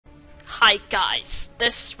Hi guys,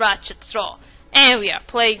 this is Ratchet Straw, and we are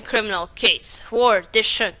playing Criminal Case, War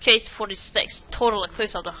Edition, Case 46, Total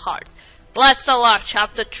Eclipse of the Heart. Let's unlock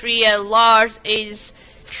Chapter 3, and Lars is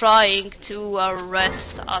trying to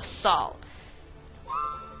arrest us all.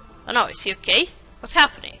 Oh no, is he okay? What's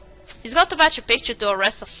happening? He's got to match a picture to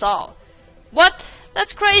arrest us all. What?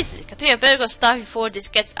 That's crazy. Katrina, better go stop before this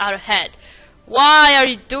gets out of hand. Why are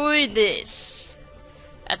you doing this?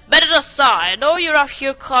 And better aside, I know you're out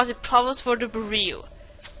here causing problems for the Bureau.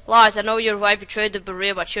 Lars, I know your wife betrayed the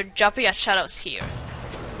Bureau, but you're jumping at shadows here.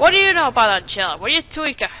 What do you know about Angela? Were you two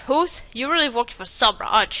in cahoots? You're really working for Sombra,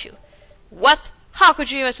 aren't you? What? How could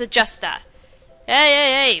you even suggest that?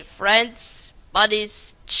 Hey, friends,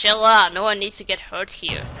 buddies, chill out. No one needs to get hurt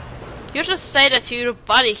here. You should say that to your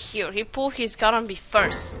buddy here. He pulled his gun on me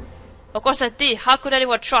first. Of course I did. How could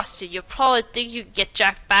anyone trust you? You probably think you can get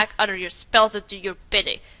Jack back under your spell to do your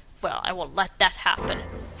bidding. Well, I won't let that happen.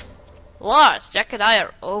 Lars, Jack and I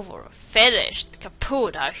are over. Finished.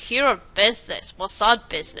 Kaput. I'm here on business. What's on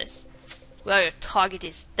business? Well, your target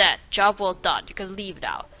is dead. Job well done. You can leave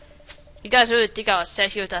now. You guys really think I was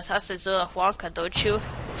sent here to assassinate Zola Huanca, don't you?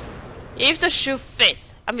 If the shoe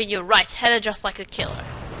fits. I mean, you're right. Headed just like a killer.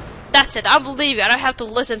 That's it. I'm leaving. I don't have to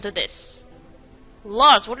listen to this.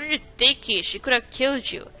 Lars, what are you thinking? She could have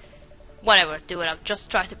killed you. Whatever, dude. I'm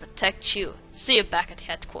just trying to protect you. See you back at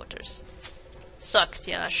headquarters. Sucked,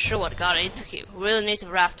 yeah, sure what got into him. We really need to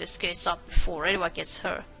wrap this case up before anyone gets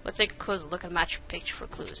hurt. Let's take a closer look and match your picture for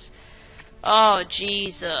clues. Oh,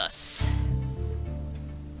 Jesus.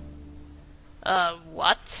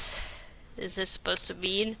 What is this supposed to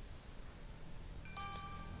mean?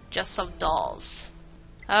 Just some dolls.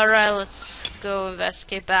 Alright, let's go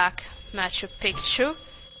investigate back. Match your picture.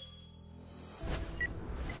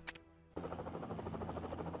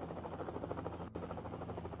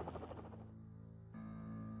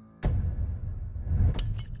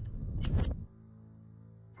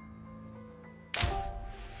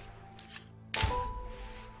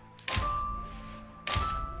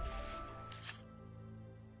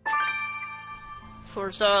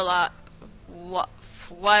 For Zola,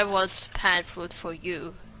 why was pan flute for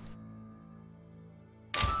you?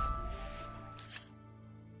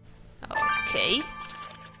 Okay.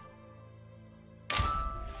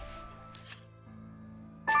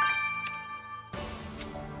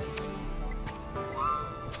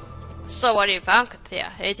 So what do you found,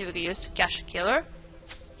 Katia? Anything we can use to catch a killer?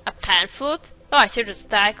 A pan flute? Oh, I see the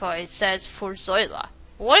stack or it says for Zoila.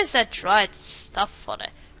 What is that dried stuff on it?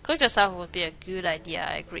 Cook this up would be a good idea,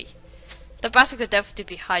 I agree. The basket could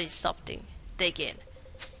definitely be hiding something. Dig in.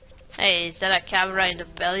 Hey, is that a camera in the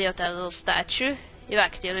belly of that little statue? You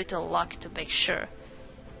actually need to lock it to make sure.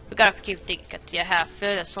 We gotta keep thinking, Katia. I have a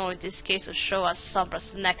feeling that someone in this case will show us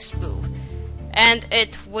Sombra's next move. And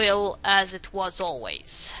it will, as it was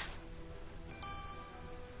always.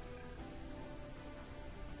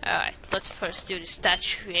 Alright, let's first do the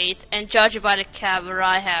statue 8. And judging by the camera,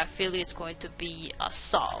 I have a feeling it's going to be a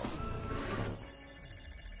Saul.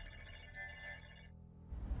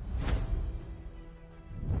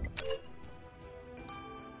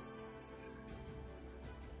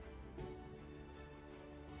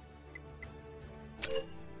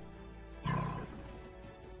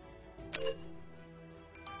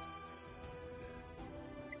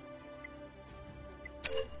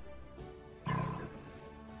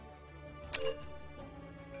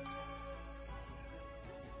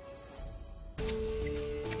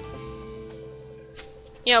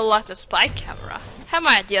 You know, like the spy camera. I have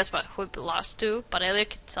my ideas about who it belongs to, but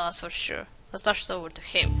Elliot can tell us for sure. Let's rush over to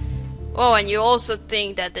him. Oh, and you also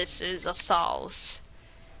think that this is a Saul's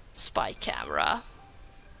spy camera.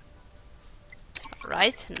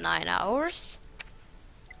 Right, 9 hours.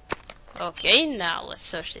 Okay, now let's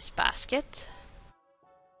search this basket.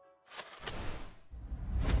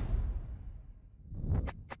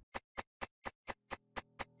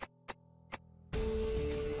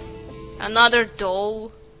 Another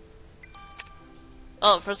doll.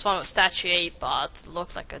 Oh, the first one was statue 8, but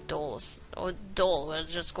looked like a doll. Or doll, we're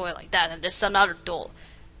just going like that. And there's another doll.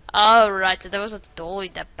 Alright, so there was a doll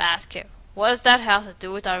in that basket. What does that have to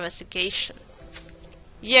do with our investigation?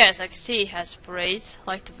 Yes, I can see it has braids,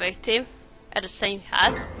 like the victim, and the same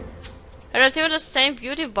hat. And there's even the same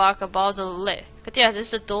beauty mark above the lip. But yeah, this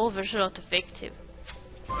is a doll version of the victim.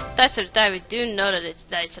 That's the time we do know that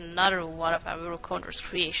it's another one of Amuro Condor's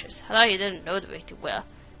creations. I thought you didn't know the victim well.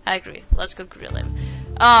 I agree. Let's go grill him.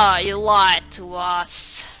 Ah, you lied to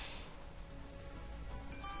us.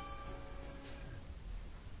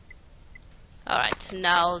 Alright,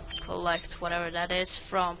 now collect whatever that is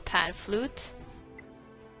from Pan Flute.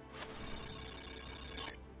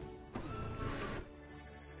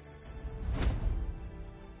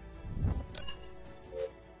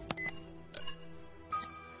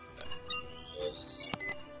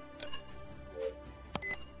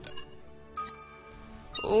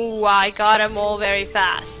 Ooh, I got them all very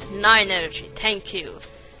fast. 9 energy, thank you.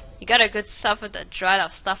 You got a good stuff with the dried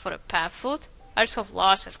out stuff for the pamphlet? I just hope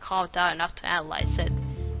Lars has calmed down enough to analyze it.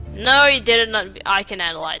 No, you didn't. I can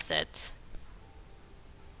analyze it.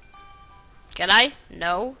 Can I?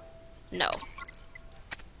 No. No.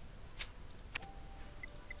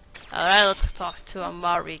 Alright, let's talk to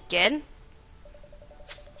Amari again.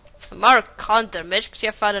 Amari countermeasure because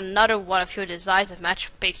you found another one of your designs that match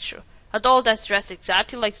your picture. A doll that's dressed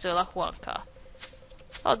exactly like Zola Huanca.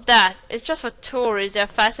 Oh, that. It's just for tourists. They're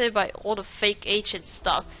fascinated by all the fake ancient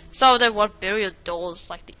stuff. Some of them want burial dolls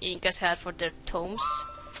like the Incas had for their tombs.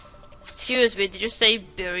 Excuse me, did you say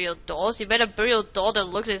burial dolls? You made a burial doll that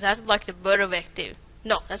looks exactly like the murder victim.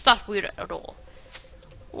 No, that's not weird at all.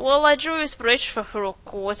 Well, I drew inspiration from her, of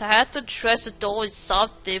course. I had to dress the doll in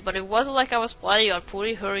something, but it wasn't like I was planning on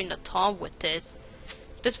putting her in a tomb with it.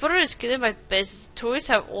 This murder is killing my business. The tourists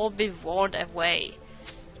have all been warned away.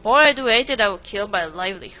 Or I do anything that will kill my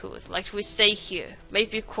livelihood, like we say here.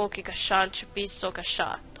 Maybe cooking kashan should be so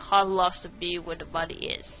kashan. How loves to be where the money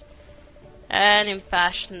is. An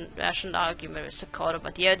impassioned argument with Sakota,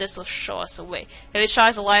 but yeah, this will show us a way. If it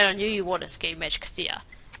shines a light on you, you won't escape Magic Katia.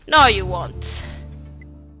 No, you won't.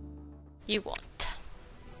 You won't.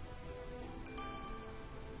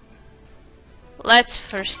 Let's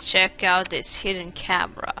first check out this hidden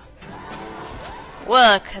camera.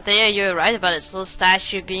 Look, there you're right about this little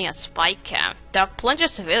statue being a spy cam. There are plenty of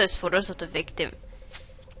surveillance photos of the victim.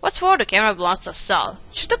 What's more, the camera belongs to Sal.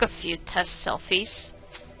 She took a few test selfies.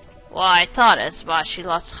 Well, I thought as much. She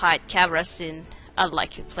loves to hide cameras in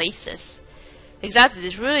unlikely places. Exactly,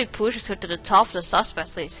 this really pushes her to the top of the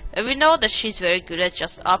suspect list. And we know that she's very good at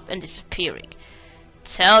just up and disappearing.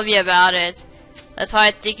 Tell me about it. That's why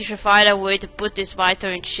I think you should find a way to put this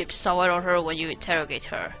monitoring chip somewhere on her when you interrogate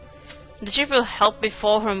her. The chip will help me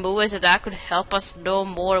follow her movements, and that could help us know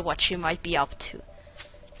more what she might be up to.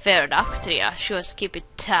 Fair enough, Tria. She was keeping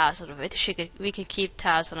tabs on it. We can keep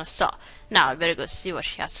tabs on herself. Now I better go see what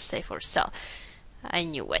she has to say for herself. I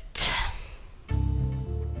knew it.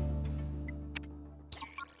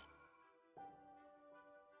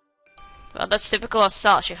 Well, that's typical of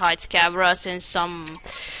Sal. She hides cameras in some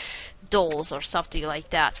dolls or something like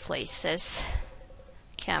that places.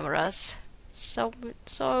 Cameras. So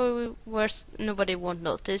where nobody won't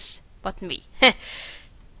notice but me.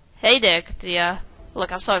 Hey there, Katria.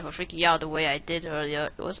 Look, I'm sorry for freaking you out the way I did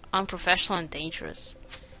earlier. It was unprofessional and dangerous.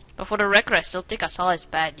 But for the record, I still think I saw as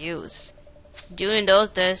bad news. During those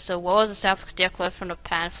days, so what was the sample Katria collected from the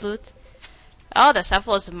pan flute? Oh, the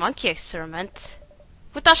sample was a monkey experiment.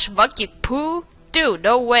 Who touched monkey poo? Dude,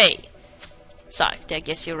 no way! Sorry, I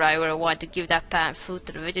guess you're right where I want to give that pan flute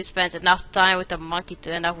to the victim spends enough time with the monkey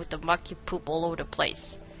to end up with the monkey poop all over the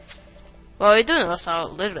place. Well, we do know how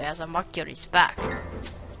literally has a monkey on his back.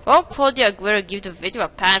 Won't Claudia Aguirre give the victim a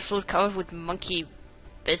pan flute covered with monkey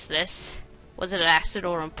business? Was it an accident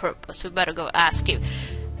or on purpose? We better go ask him.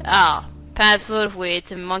 Ah, pan flute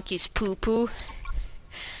with monkey's poo poo.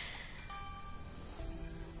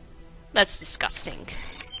 That's disgusting.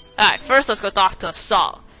 Alright, first let's go talk to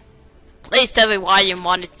Asal. Please tell me why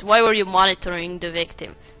were you monitoring the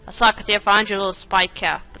victim? Asakati, I found your little spy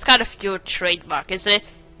cam. That's kind of your trademark, isn't it?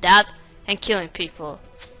 That and killing people.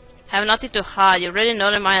 Have nothing to hide. You already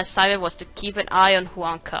know that my assignment was to keep an eye on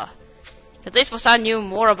Huanca. At least Poseidon knew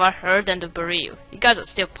more about her than the Baril. You guys are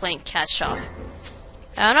still playing catch up.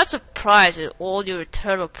 And I'm not surprised with all your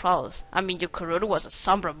eternal problems. I mean, your Karuda was a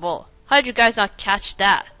Sombra ball. How did you guys not catch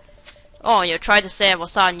that? Oh, you tried to say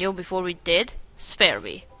Poseidon knew before we did? Spare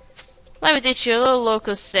me. Let me teach you a little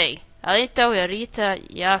local saying. Alita Yarita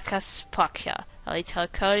Yakaspakya.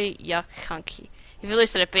 Alita Kari Yakanki. If you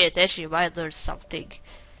listen and pay attention, you might learn something.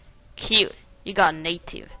 Cute. You got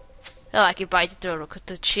native. I like you bite the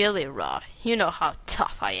to chili raw. You know how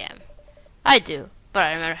tough I am. I do, but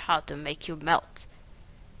I remember how to make you melt.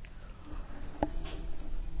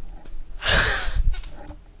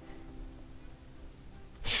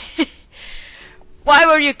 Why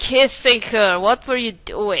were you kissing her? What were you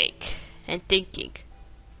doing? And thinking?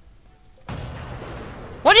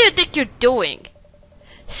 What do you think you're doing?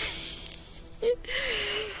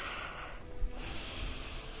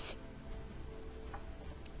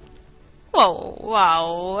 Whoa,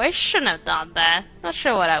 wow, I shouldn't have done that. Not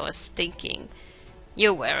sure what I was thinking.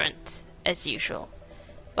 You weren't, as usual.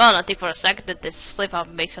 Well, don't think for a second that this slip-up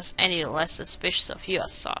makes us any less suspicious of you,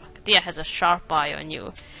 Asa. Katia has a sharp eye on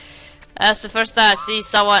you. That's the first time I see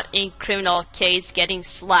someone in criminal case getting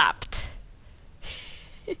slapped.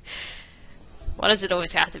 Why does it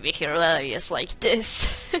always have to be hilarious like this?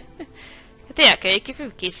 Katia, can you keep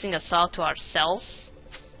him kissing us all to ourselves?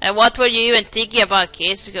 And what were you even thinking about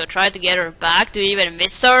Keisuke? Try to get her back? Do you even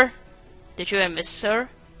miss her? Did you even miss her?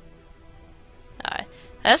 Alright.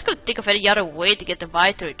 I was gonna think of any other way to get the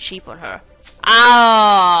Vitamin cheap on her.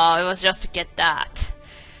 Oh, it was just to get that.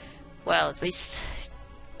 Well, at least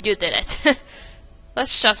you did it.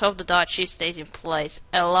 Let's just hope the dodge stays in place.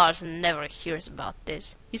 And Lars never hears about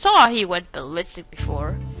this. You saw how he went ballistic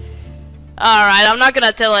before. Alright, I'm not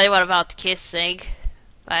gonna tell anyone about kissing.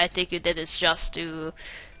 I think you did this just to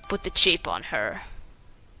put the chip on her.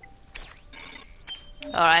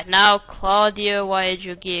 Alright, now Claudia, why did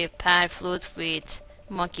you give pan flute with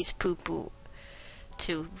monkey's poo-poo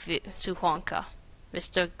to Honka?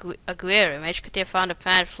 Mr. Aguirre, HKT found a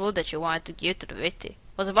pan flute that you wanted to give to the Witty.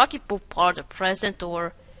 Was the monkey poo part of the present,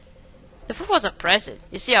 or... The food was a present.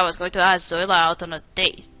 You see, I was going to ask Zoila out on a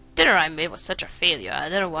date. Dinner I made was such a failure, I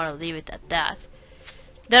didn't want to leave it at that.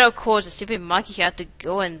 Then of course the stupid monkey had to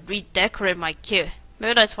go and redecorate my gift.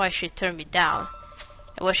 Maybe that's why she turned me down.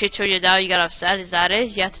 And when she turned you down, you got upset, is that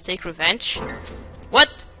it? You had to take revenge?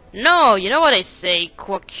 What? No, you know what they say.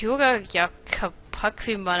 Kwakyuga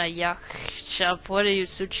yakapakrimana yakshapore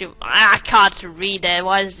suchi. I can't read that.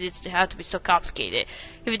 Why does it have to be so complicated?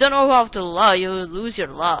 If you don't know how to love, you will lose your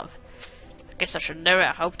love. I guess I should never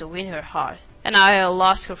hope to win her heart. And I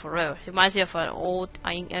lost her forever. Reminds me of an old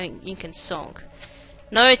Incan song.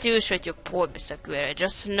 No way to illustrate your poet, Mr. Aguirre.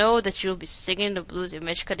 Just know that you'll be singing the blues in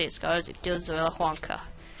Mexico discards if you Zoila Juanca.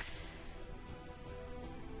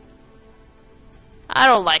 I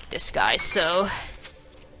don't like this guy, so...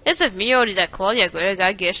 Is it me or did that Claudia Aguirre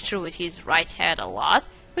guy gesture with his right hand a lot?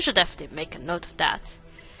 We should definitely make a note of that.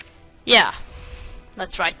 Yeah,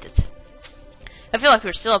 let's write it. I feel like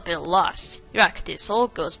we're still a bit lost. You're right, this all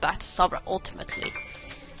goes back to Sabra ultimately.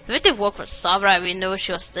 If it didn't work for Sabra, we know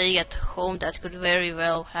she was staying at home that could very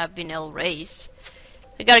well have been erased.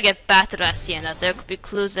 We gotta get back to the hacienda. There could be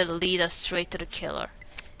clues that lead us straight to the killer.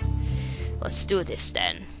 Let's do this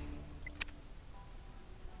then.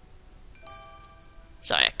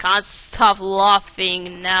 Sorry, I can't stop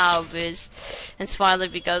laughing now and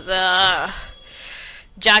smiling because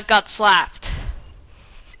Jack got slapped.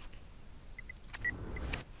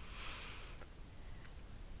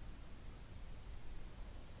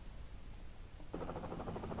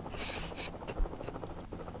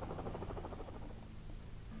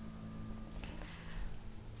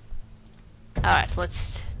 Alright,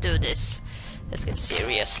 let's do this. Let's get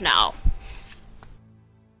serious now.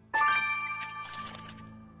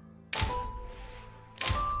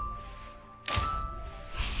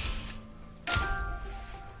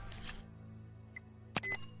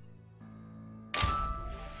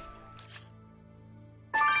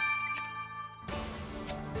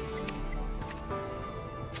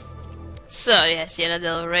 So, yes, Sienna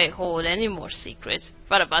Del Rey hold any more secrets.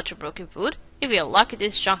 What about your broken food? If you're lucky,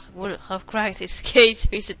 this chance would have cracked his case,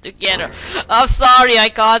 piece it together. I'm sorry, I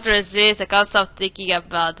can't resist. I can't stop thinking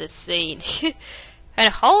about the scene.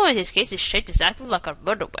 And how in his case is shaped exactly like a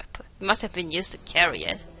murder weapon. He must have been used to carry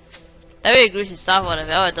it. That way greasy stuff on the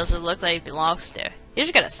velvet doesn't look like it belongs there. You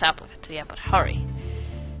should get a sample of it, yeah, but hurry.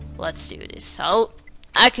 Let's do this. So,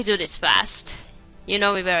 I can do this fast. You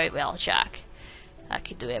know me very well, Jack. I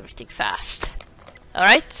can do everything fast.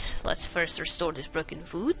 Alright, let's first restore this broken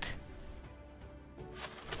food.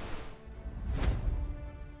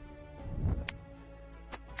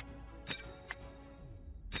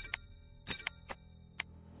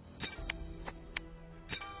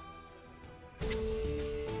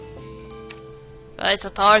 Well, it's a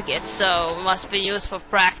target, so must be used for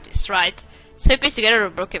practice, right? So you piece together a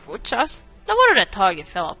broken food chest? No wonder that target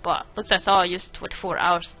fell apart. Looks like I used 24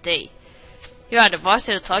 hours a day. You are the boss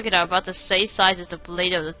of the target are about the same size as the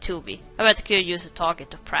blade of the tubie. I bet you use the target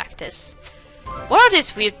to practice. What are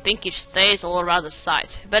these weird pinkish stains all around the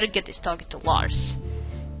site? Better get this target to Lars.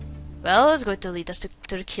 Well, it's going to lead us to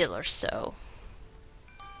the killer, so...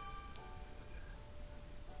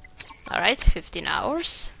 Alright, 15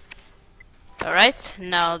 hours. Alright,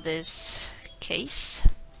 now this case.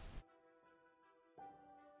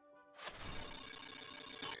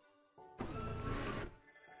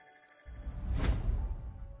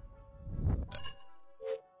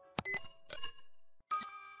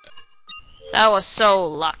 That was so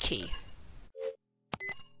lucky.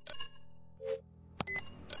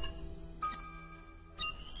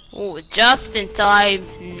 Oh, just in time,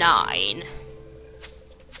 9.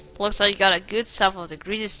 Looks like you got a good sample of the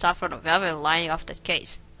greasy stuff from the velvet lining off that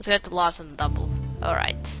case. Let's get the loss on double.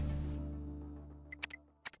 Alright.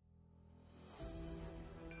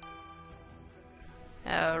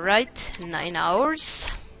 Alright, 9 hours.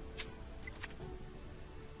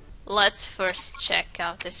 Let's first check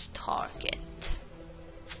out this target.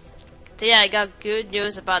 Katia, I got good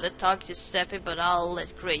news about the talk Giuseppe, but I'll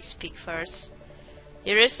let Grace speak first.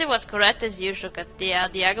 Your reasoning was correct as usual, Katia.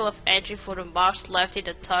 The angle of entry for the marks left in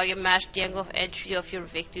the target matched the angle of entry of your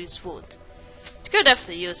victim's wound. It's good enough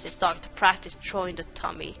to use this dog to practice throwing the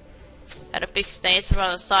tummy. Had a big stains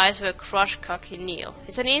around the sides with a crushed cochineal.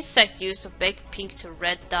 It's an insect used to bake pink to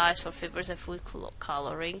red dyes for fibers and food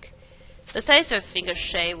coloring. The stains were finger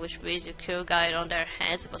shaped, which means your crew got it on their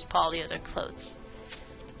hands and was probably on their clothes.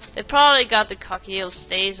 They probably got the cochineal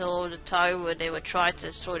stains all over the target when they were trying to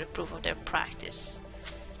destroy the proof of their practice.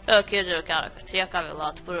 Okay, they got a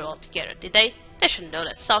lot to put it all together, did they? They should know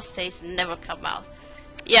that soft stains never come out.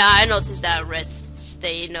 Yeah, I noticed that red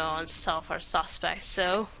stain on some of our suspects,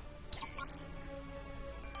 so...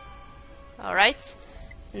 Alright,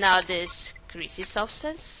 now this greasy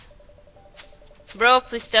substance. Bro,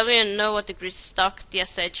 please tell me you know what the greasy stuff the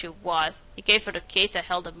essential was. He gave her the case and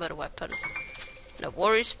held a murder weapon. No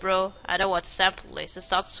worries, bro. I know what the sample is. The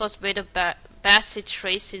substance was made of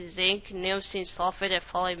bacitracin, zinc, neosine sulfate, and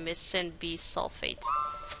polymycin B sulfate.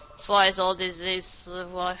 So why is all this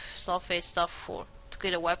sulfate stuff for? To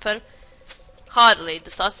clean a weapon? Hardly.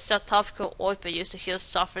 The substance is a topical ointment used to heal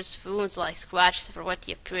sufferers' wounds like scratches and prevent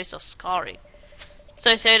the appearance of scarring.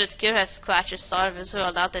 So you say that the killer has scratches started visible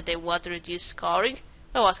enough that they want to reduce scarring?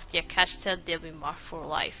 No one's gonna catch them, they'll be marked for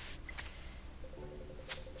life.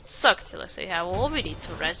 So, let's see how all we need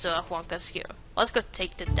to rest Juanca's hero. Let's go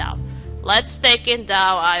take them down. Let's take him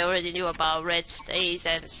down. I already knew about red stains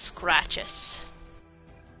and scratches.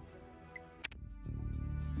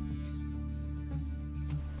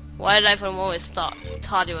 Why did I for a moment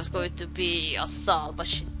thought it was going to be assault, but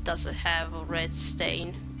she doesn't have a red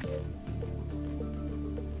stain.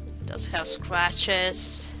 Does have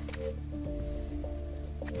scratches.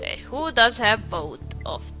 Okay, who does have both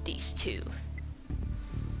of these two?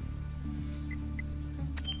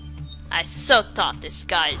 I so thought this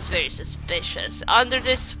guy is very suspicious. Under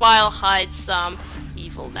this smile hides some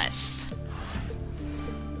evilness.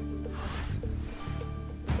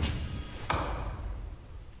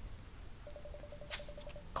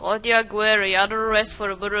 Claudia Aguirre, you're under arrest for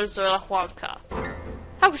the murder of Zoila Juanca.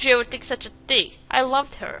 How could you ever think such a thing? I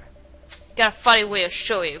loved her. You got a funny way of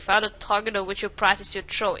showing. You found a target on which you practice your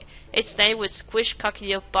throwing. It's named with squished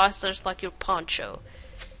cochineal busters like your poncho.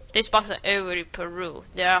 These boxes are everywhere in Peru.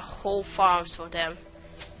 There are whole farms for them.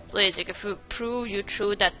 Please, if you prove you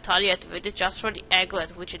threw that toddy at the victim just from the angle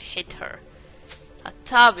at which it hit her. Now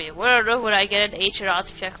tell me, where on earth would I get an ancient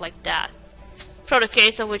artifact like that? From the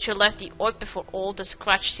case in which you left the ointment for all the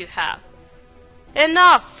scratches you have.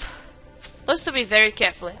 Enough! Listen to me very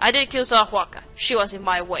carefully. I didn't kill Juanca. She was in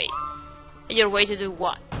my way. In your way to do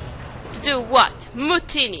what? To do what?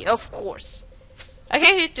 Mutiny, of course. I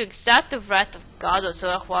came here to exact the wrath of God on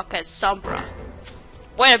Juanca and Sombra.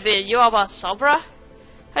 Wait a minute, you know about Sombra?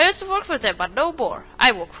 I used to work for them, but no more.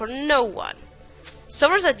 I work for no one.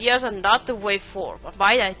 Sombra's ideas are not the way forward, but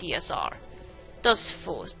my ideas are. Those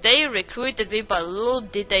fools, they recruited me, but little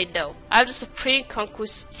did they know. I'm the supreme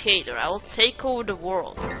conquistador. I will take over the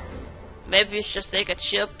world. Maybe you should take a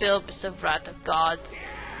chill pill beside the wrath of God.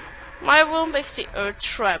 My will makes the earth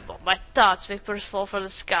tremble. My thoughts make birds fall from the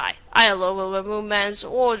sky. I alone will remove man's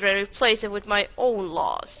order and replace it with my own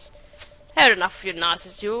laws. I had enough of your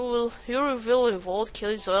nonsense. You will involve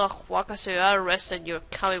killing Zoila Juanca, so you are arrested and you're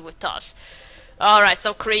coming with us. Alright,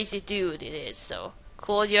 some crazy dude it is, so.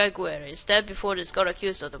 Claudia Aguirre is dead before this got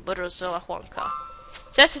accused of the murder of Zoila Juanca.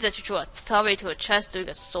 Says that you threw a tummy to a chest during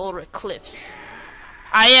a solar eclipse.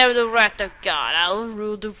 I am the wrath of God. I'll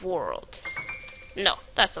rule the world. No,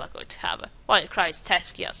 that's not going to happen. Why Christ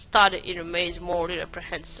Teskia started in remains morally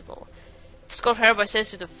reprehensible. Score her by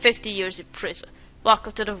sentencing to 50 years in prison.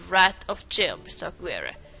 Welcome to the wrath of jail, Mr.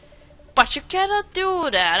 Aguirre. But you cannot do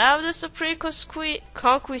that. I'm the supreme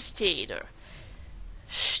conquistador.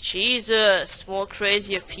 Jesus, more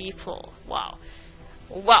crazier people. Wow.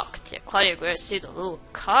 Wow, Claudia Aguirre seemed a little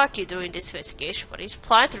cocky during this investigation, but his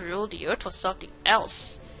plan to rule the earth was something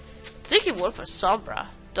else. I think he worked for Sombra,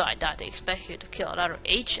 though I doubt they expect him to kill another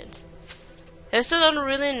agent. I still don't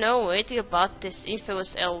really know anything about this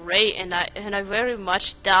infamous El Rey, and I very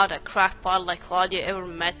much doubt a crackpot like Claudia ever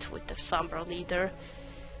met with the Sombra leader.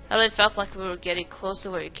 I really felt like we were getting close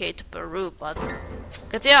to where we came to Peru, but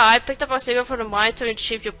yeah, I picked up a signal from the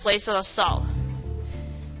monitor-in-chief you placed on assault.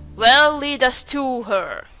 Well, lead us to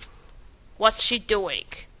her. What's she doing?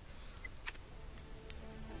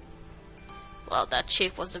 Well, that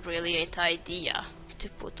chief was a brilliant idea to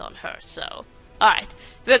put on her, so... Alright,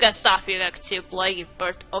 we're gonna stop here and continue playing in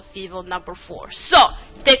Birth of Evil number 4. So,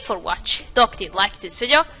 thanks for watching. Don't forget to like this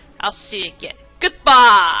video. I'll see you again.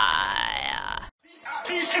 Goodbye!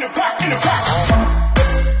 in the back.